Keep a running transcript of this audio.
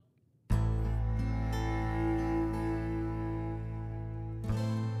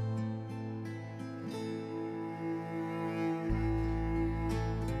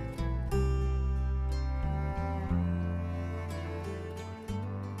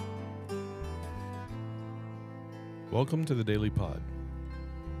Welcome to the Daily Pod.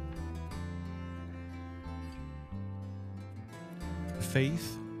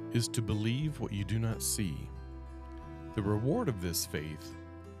 Faith is to believe what you do not see. The reward of this faith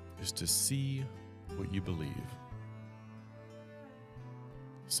is to see what you believe.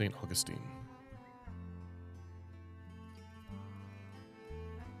 St. Augustine.